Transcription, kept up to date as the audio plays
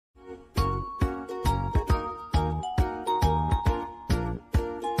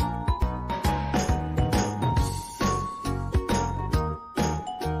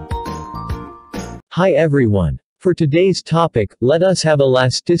Hi everyone. For today's topic, let us have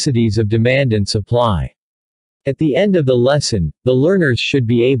elasticities of demand and supply. At the end of the lesson, the learners should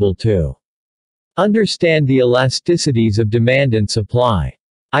be able to understand the elasticities of demand and supply,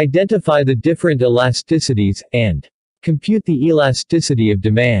 identify the different elasticities, and compute the elasticity of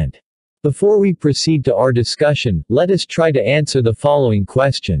demand. Before we proceed to our discussion, let us try to answer the following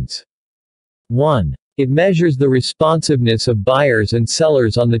questions. 1. It measures the responsiveness of buyers and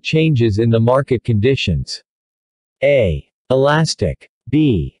sellers on the changes in the market conditions. A. Elastic.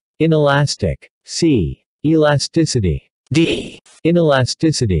 B. Inelastic. C. Elasticity. D.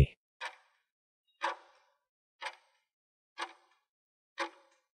 Inelasticity.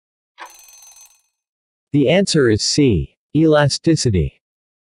 The answer is C. Elasticity.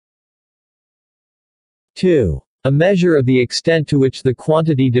 2. A measure of the extent to which the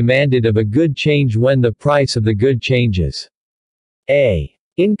quantity demanded of a good change when the price of the good changes. A.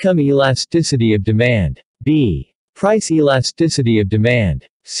 Income elasticity of demand. B. Price elasticity of demand.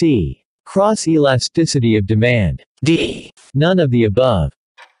 C. Cross elasticity of demand. D. None of the above.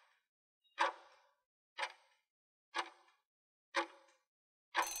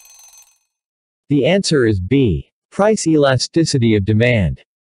 The answer is B. Price elasticity of demand.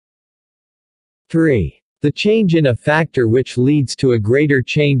 3. The change in a factor which leads to a greater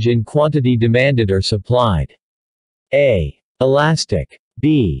change in quantity demanded or supplied. A. Elastic.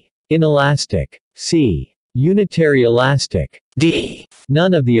 B. Inelastic. C. Unitary elastic. D.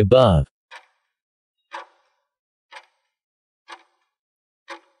 None of the above.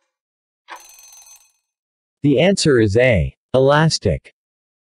 The answer is A. Elastic.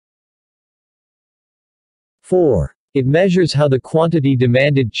 4. It measures how the quantity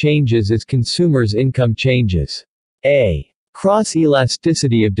demanded changes as consumers' income changes. A. Cross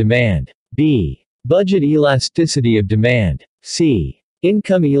elasticity of demand. B. Budget elasticity of demand. C.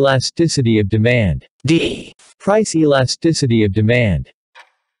 Income elasticity of demand. D. Price elasticity of demand.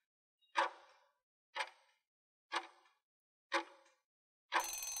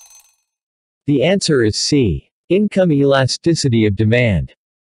 The answer is C. Income elasticity of demand.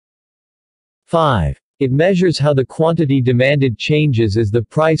 5. It measures how the quantity demanded changes as the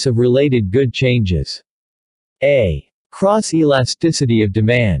price of related good changes. A. Cross elasticity of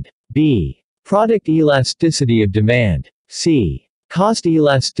demand. B. Product elasticity of demand. C. Cost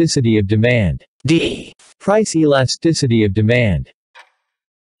elasticity of demand. D. Price elasticity of demand.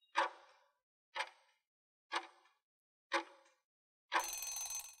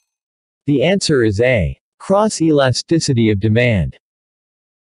 The answer is A. Cross elasticity of demand.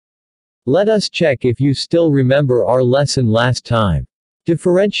 Let us check if you still remember our lesson last time.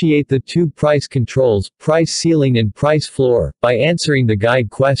 Differentiate the two price controls, price ceiling and price floor, by answering the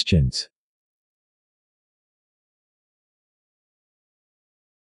guide questions.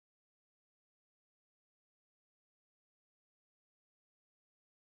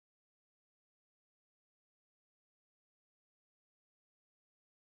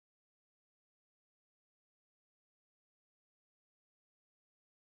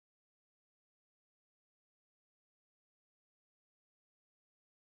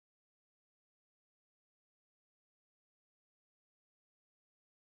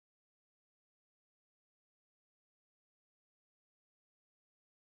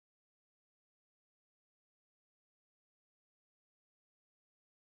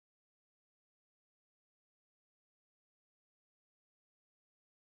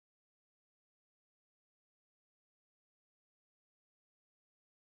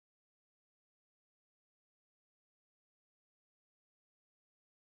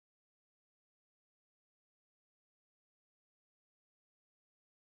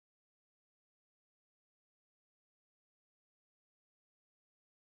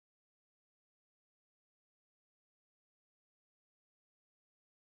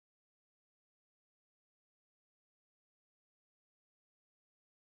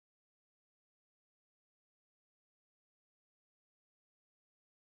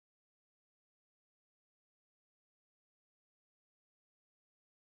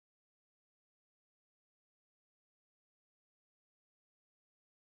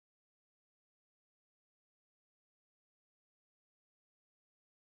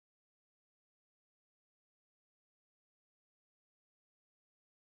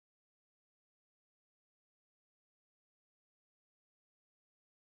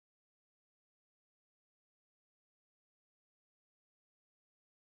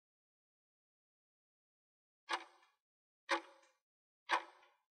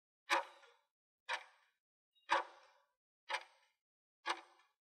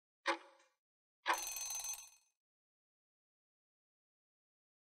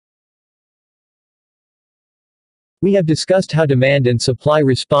 We have discussed how demand and supply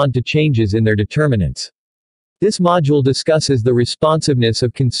respond to changes in their determinants. This module discusses the responsiveness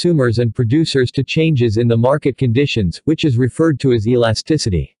of consumers and producers to changes in the market conditions, which is referred to as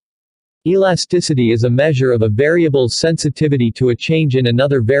elasticity. Elasticity is a measure of a variable's sensitivity to a change in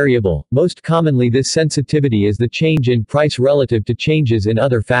another variable. Most commonly, this sensitivity is the change in price relative to changes in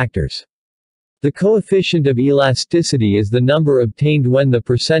other factors. The coefficient of elasticity is the number obtained when the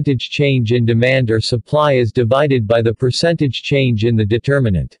percentage change in demand or supply is divided by the percentage change in the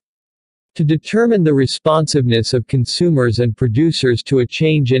determinant. To determine the responsiveness of consumers and producers to a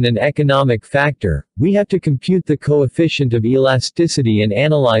change in an economic factor, we have to compute the coefficient of elasticity and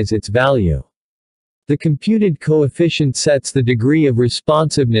analyze its value. The computed coefficient sets the degree of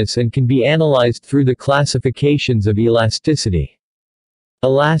responsiveness and can be analyzed through the classifications of elasticity.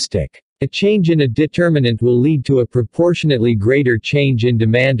 Elastic. A change in a determinant will lead to a proportionately greater change in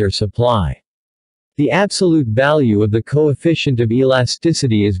demand or supply. The absolute value of the coefficient of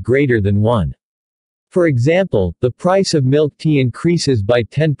elasticity is greater than 1. For example, the price of milk tea increases by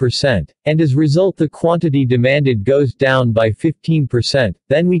 10%, and as a result the quantity demanded goes down by 15%,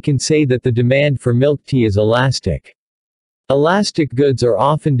 then we can say that the demand for milk tea is elastic. Elastic goods are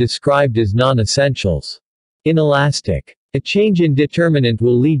often described as non-essentials. Inelastic. A change in determinant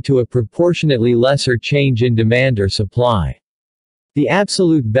will lead to a proportionately lesser change in demand or supply. The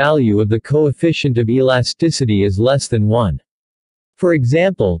absolute value of the coefficient of elasticity is less than 1. For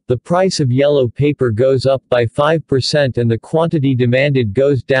example, the price of yellow paper goes up by 5% and the quantity demanded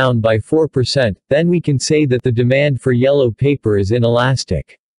goes down by 4%, then we can say that the demand for yellow paper is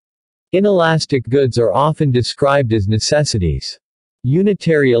inelastic. Inelastic goods are often described as necessities.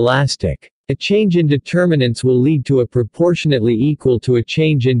 Unitary elastic. A change in determinants will lead to a proportionately equal to a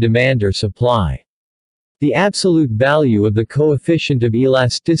change in demand or supply. The absolute value of the coefficient of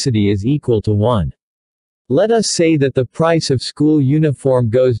elasticity is equal to 1. Let us say that the price of school uniform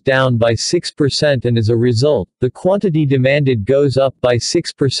goes down by 6% and as a result, the quantity demanded goes up by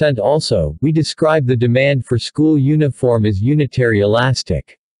 6% also. We describe the demand for school uniform as unitary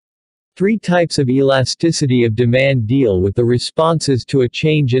elastic. Three types of elasticity of demand deal with the responses to a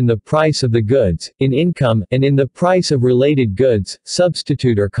change in the price of the goods, in income, and in the price of related goods,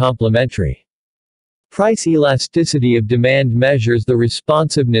 substitute or complementary. Price elasticity of demand measures the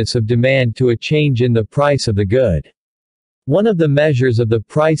responsiveness of demand to a change in the price of the good. One of the measures of the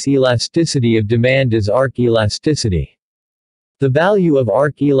price elasticity of demand is arc elasticity. The value of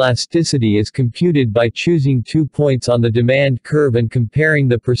arc elasticity is computed by choosing 2 points on the demand curve and comparing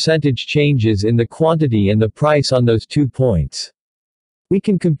the percentage changes in the quantity and the price on those 2 points. We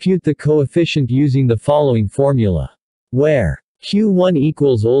can compute the coefficient using the following formula, where Q1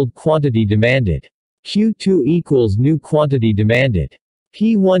 equals old quantity demanded, Q2 equals new quantity demanded,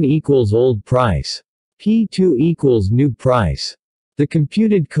 P1 equals old price, P2 equals new price. The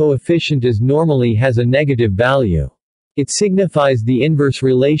computed coefficient normally has a negative value. It signifies the inverse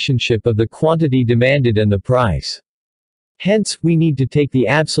relationship of the quantity demanded and the price. Hence, we need to take the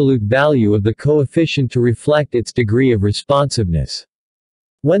absolute value of the coefficient to reflect its degree of responsiveness.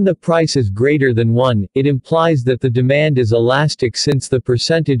 When the price is greater than 1, it implies that the demand is elastic since the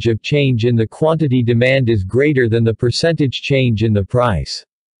percentage of change in the quantity demand is greater than the percentage change in the price.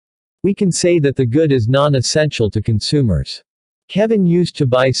 We can say that the good is non-essential to consumers. Kevin used to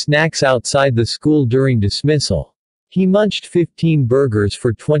buy snacks outside the school during dismissal. He munched 15 burgers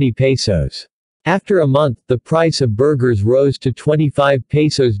for 20 pesos. After a month, the price of burgers rose to 25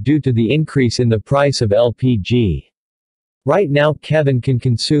 pesos due to the increase in the price of LPG. Right now Kevin can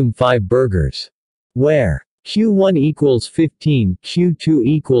consume 5 burgers. Where Q1 equals 15, Q2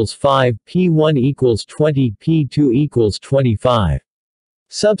 equals 5, P1 equals 20, P2 equals 25.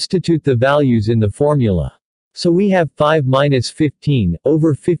 Substitute the values in the formula. So we have 5 minus 15,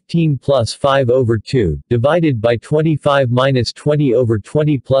 over 15 plus 5 over 2, divided by 25 minus 20 over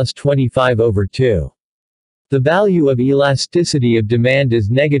 20 plus 25 over 2. The value of elasticity of demand is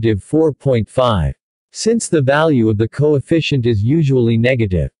negative 4.5. Since the value of the coefficient is usually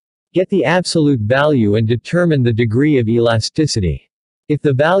negative, get the absolute value and determine the degree of elasticity. If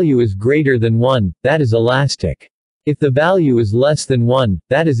the value is greater than 1, that is elastic. If the value is less than 1,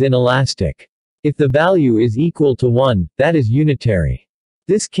 that is inelastic. If the value is equal to 1, that is unitary.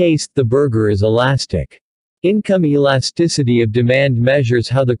 This case, the burger is elastic. Income elasticity of demand measures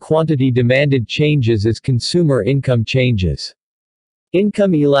how the quantity demanded changes as consumer income changes.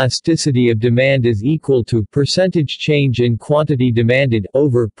 Income elasticity of demand is equal to percentage change in quantity demanded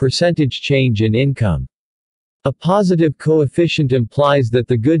over percentage change in income. A positive coefficient implies that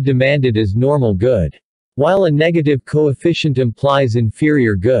the good demanded is normal good, while a negative coefficient implies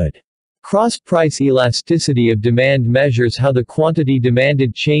inferior good. Cross-price elasticity of demand measures how the quantity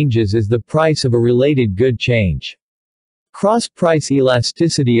demanded changes as the price of a related good change. Cross-price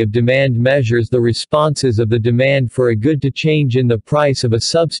elasticity of demand measures the responses of the demand for a good to change in the price of a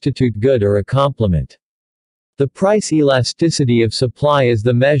substitute good or a complement. The price elasticity of supply is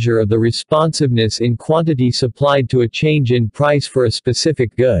the measure of the responsiveness in quantity supplied to a change in price for a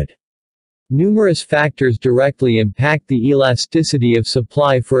specific good. Numerous factors directly impact the elasticity of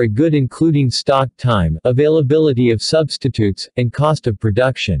supply for a good, including stock time, availability of substitutes, and cost of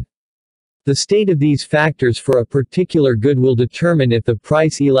production. The state of these factors for a particular good will determine if the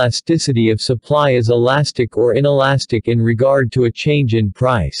price elasticity of supply is elastic or inelastic in regard to a change in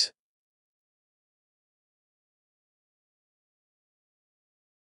price.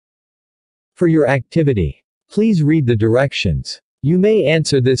 For your activity, please read the directions. You may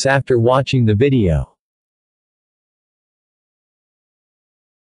answer this after watching the video.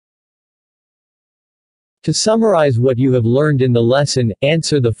 To summarize what you have learned in the lesson,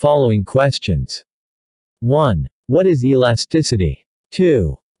 answer the following questions. 1. What is elasticity?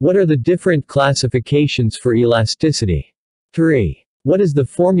 2. What are the different classifications for elasticity? 3. What is the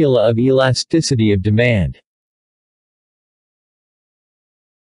formula of elasticity of demand?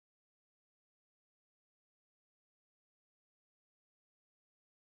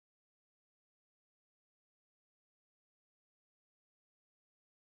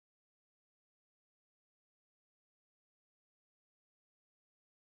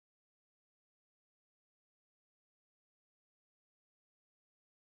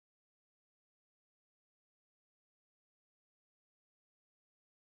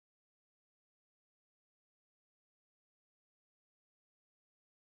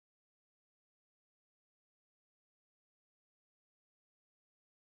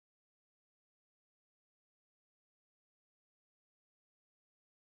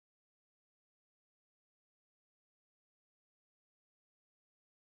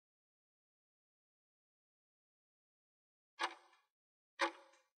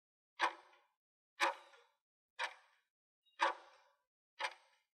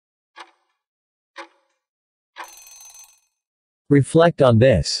 Reflect on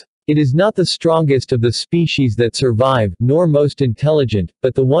this. It is not the strongest of the species that survive, nor most intelligent,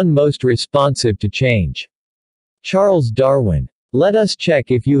 but the one most responsive to change. Charles Darwin. Let us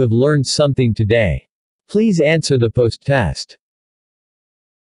check if you have learned something today. Please answer the post-test.